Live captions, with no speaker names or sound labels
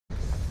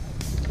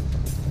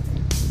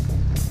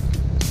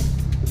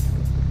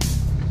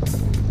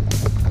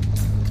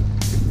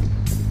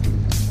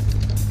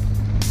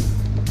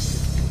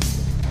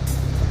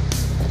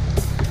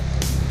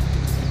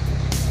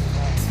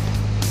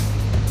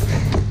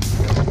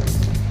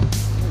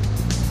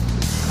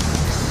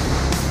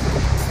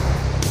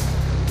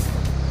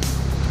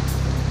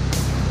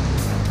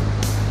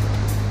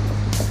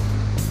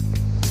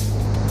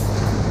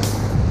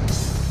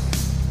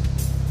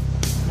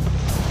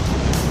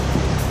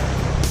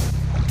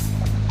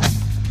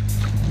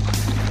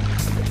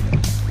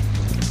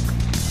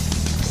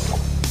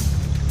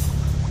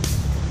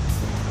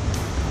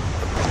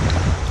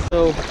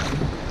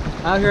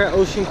Out here at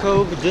Ocean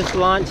Cove, it just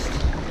launched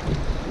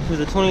for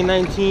the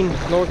 2019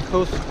 North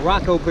Coast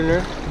Rock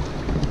Opener.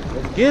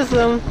 Let's get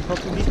some.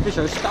 Hopefully these fish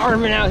are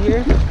starving out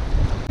here.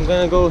 I'm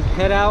gonna go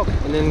head out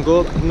and then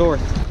go up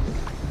north.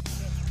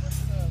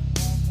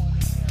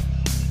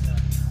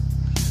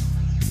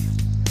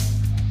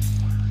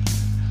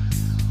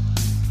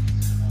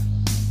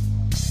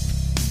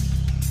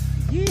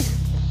 Yeah.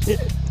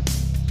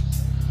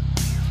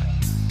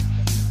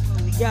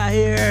 What we got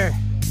here?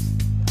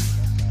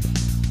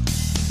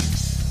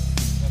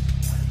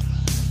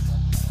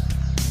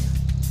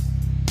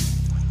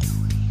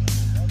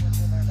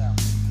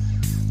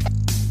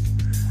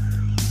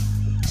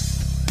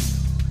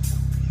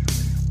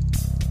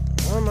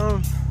 Come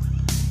on.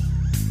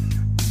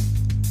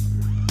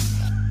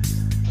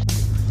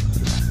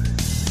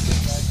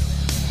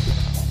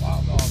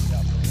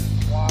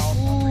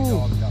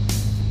 Ooh.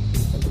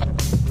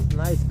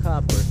 Nice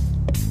copper.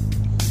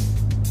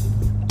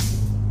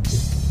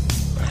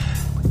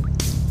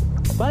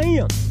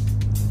 Bam!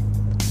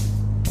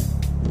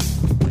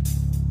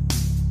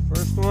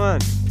 First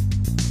one.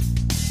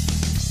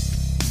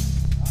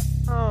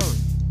 Oh.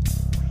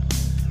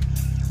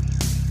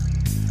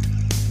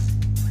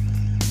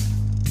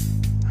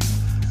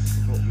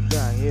 What we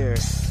got here?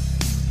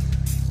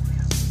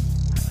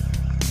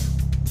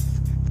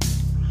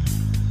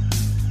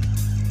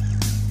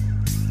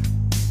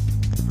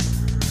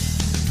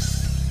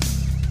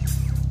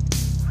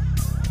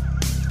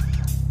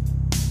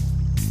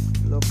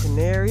 Little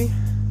canary.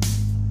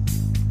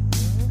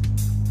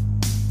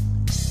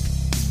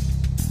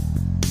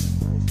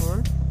 Nice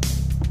one.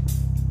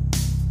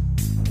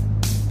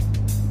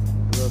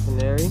 Little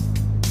canary.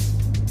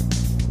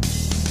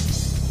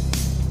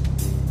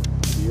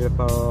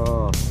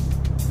 Beautiful.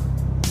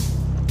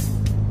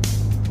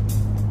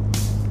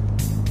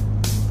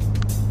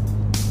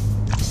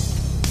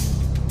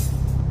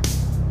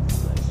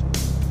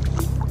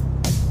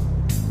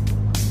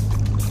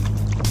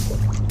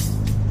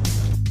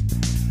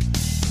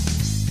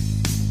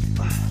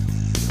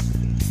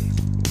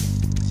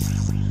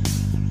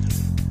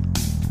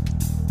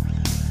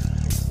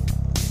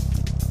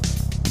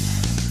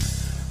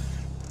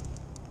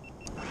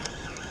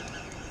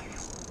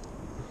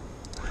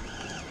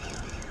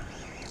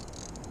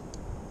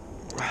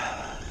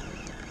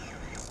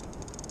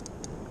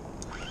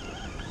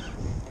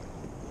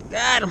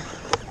 Got him.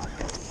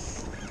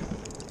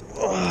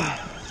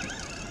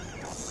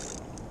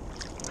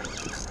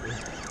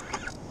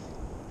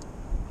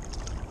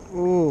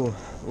 Ooh,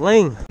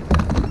 ling.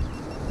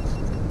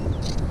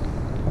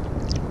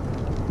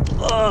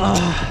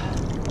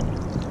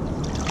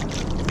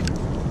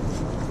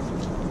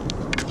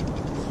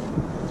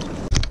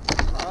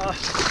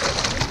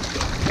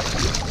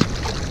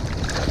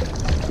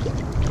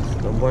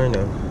 No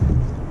bueno.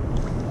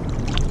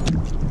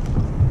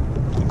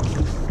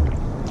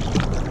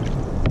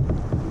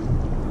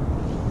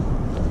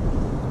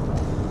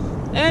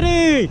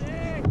 Eddie!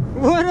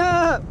 What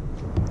up?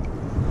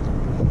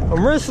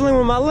 I'm wrestling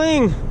with my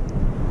ling.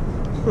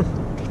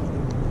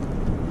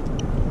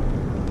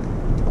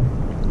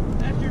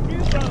 That's your new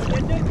boat,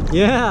 isn't it?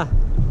 Yeah.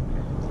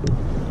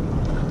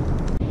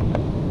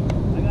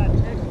 I got a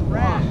Texas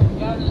rat.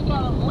 Yeah, I just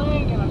got a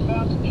ling and I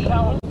found some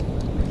shallow.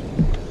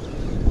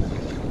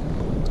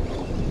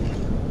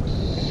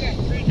 I got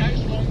 3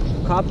 nice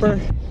ones. Copper.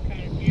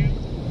 Kind of cute.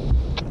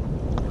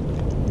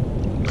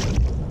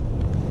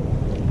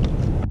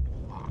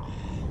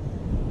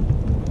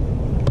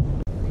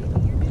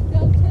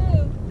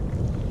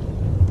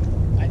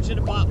 I should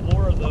have bought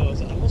more of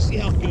those. We'll see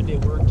how good they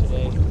work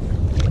today.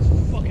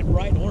 It's fucking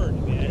bright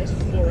orange, man. It's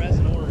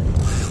fluorescent orange.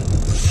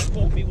 That's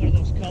supposed to be one of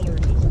those colors.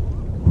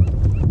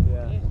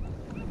 Yeah.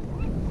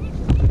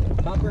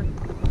 Copper?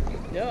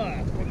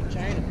 Yeah, from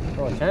China.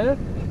 Oh, China?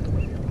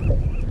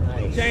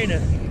 Nice.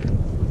 China.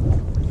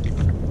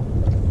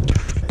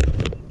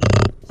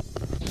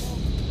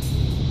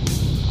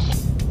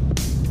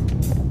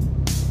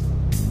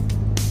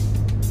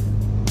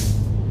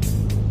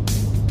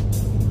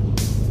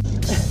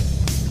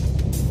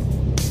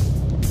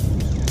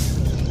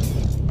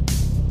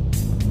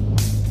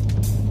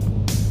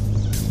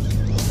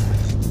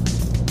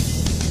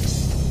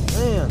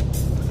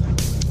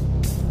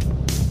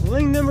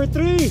 Ling number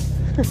 3.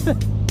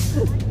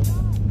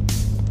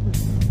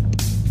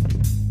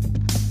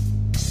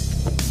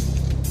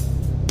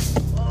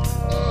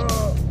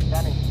 Oh,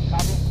 got it.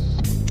 Copy.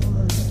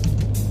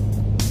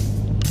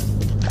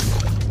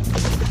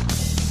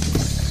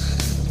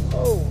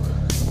 Oh.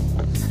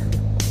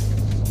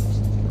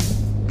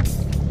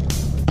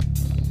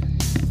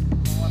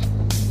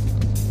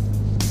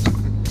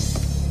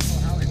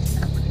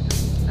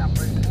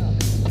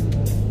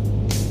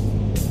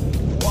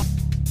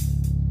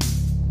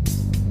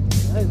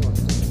 Nice one.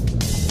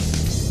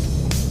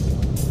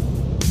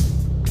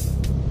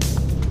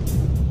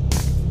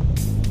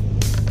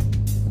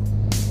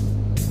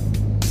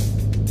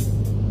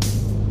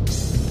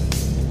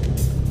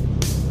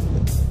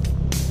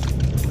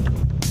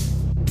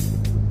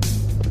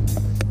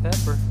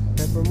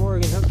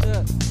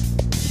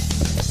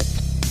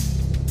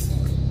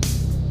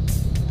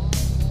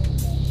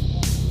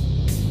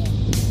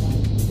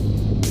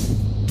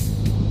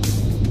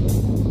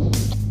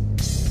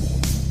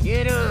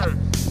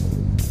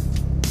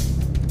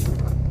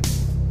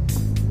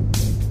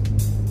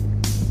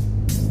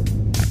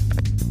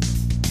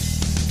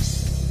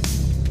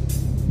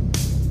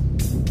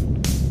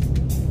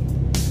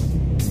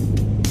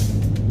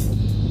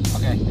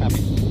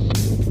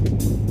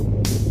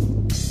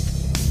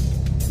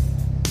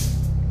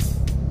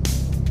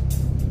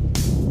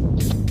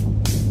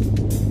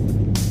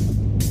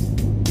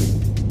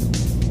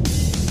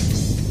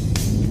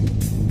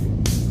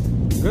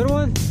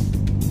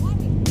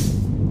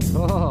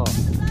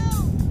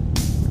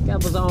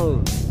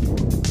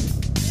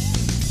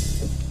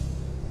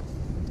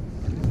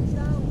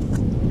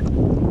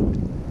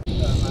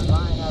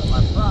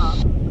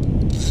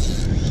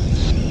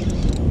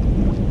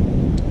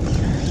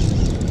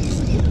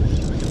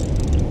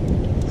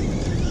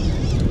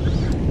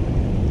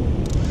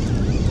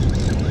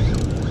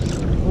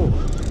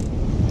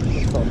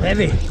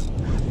 heavy.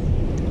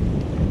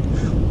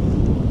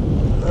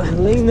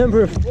 Lane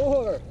number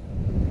 4.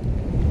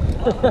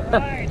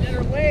 Alright,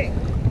 another lake.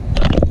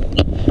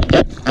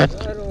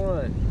 Another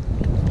one.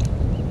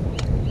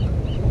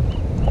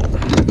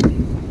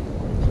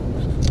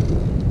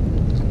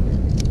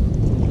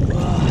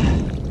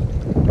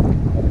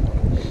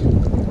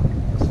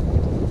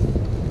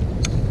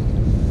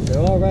 They're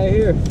all right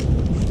here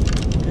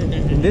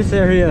in this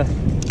area.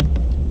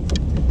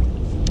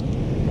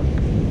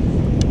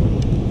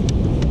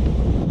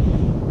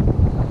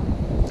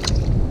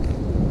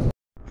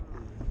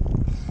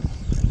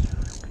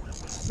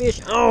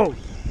 Fish on.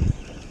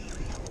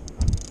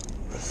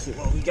 Let's see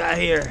what we got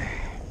here.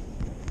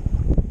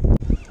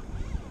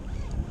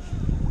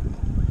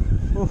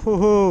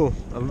 Ooh,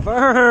 a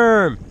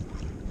worm.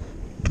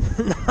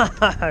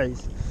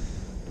 Nice.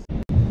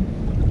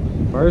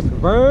 First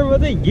worm of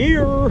the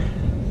year.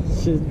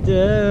 This is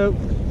dope.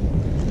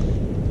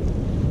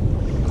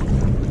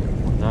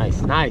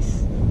 Nice,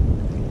 nice.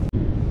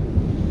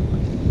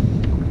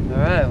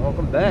 Alright,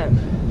 welcome back.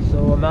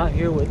 So I'm out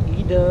here with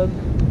E-Dub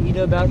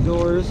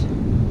Outdoors,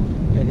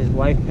 and his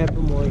wife Pepper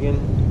Morgan,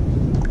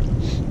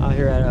 out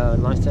here at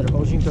launch site of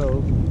Ocean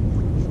Cove.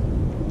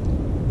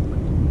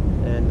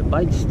 And the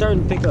bite's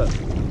starting to pick up.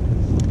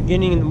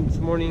 Beginning this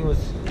morning was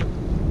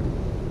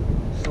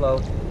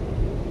slow,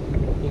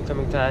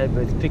 incoming tide,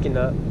 but it's picking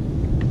up.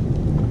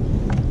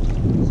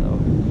 So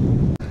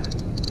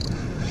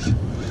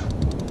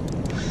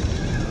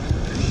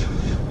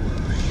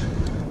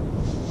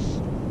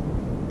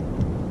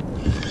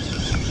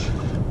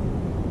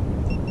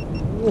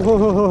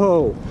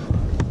whoa,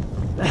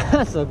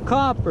 that's a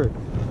copper.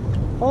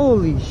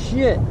 Holy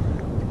shit.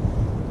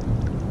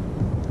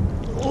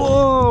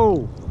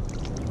 Whoa,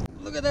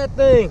 look at that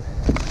thing.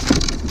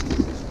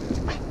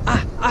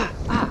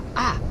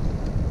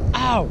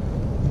 Ow.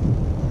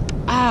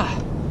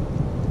 Ah,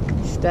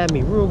 stabbed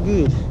me real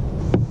good.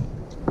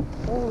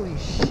 Holy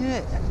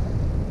shit.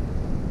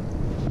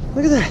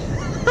 Look at that.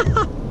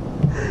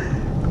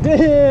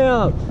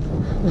 Damn.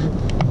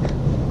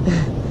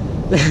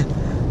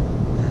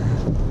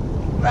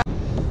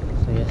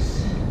 So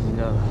yes, you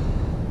know,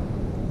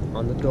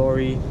 on the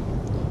dory,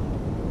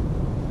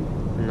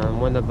 and on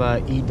one of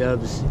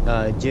E-Dub's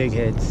jig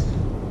heads.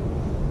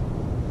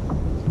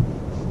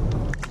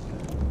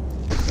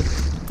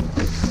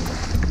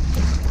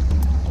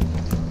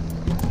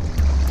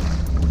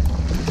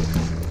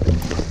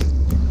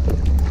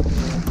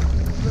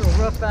 A little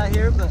rough out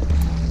here, but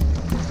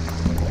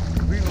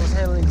Regal's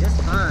handling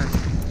just fine.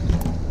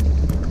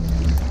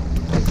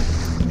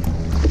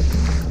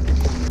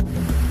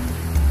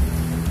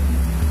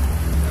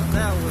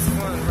 That was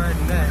fun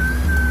riding that.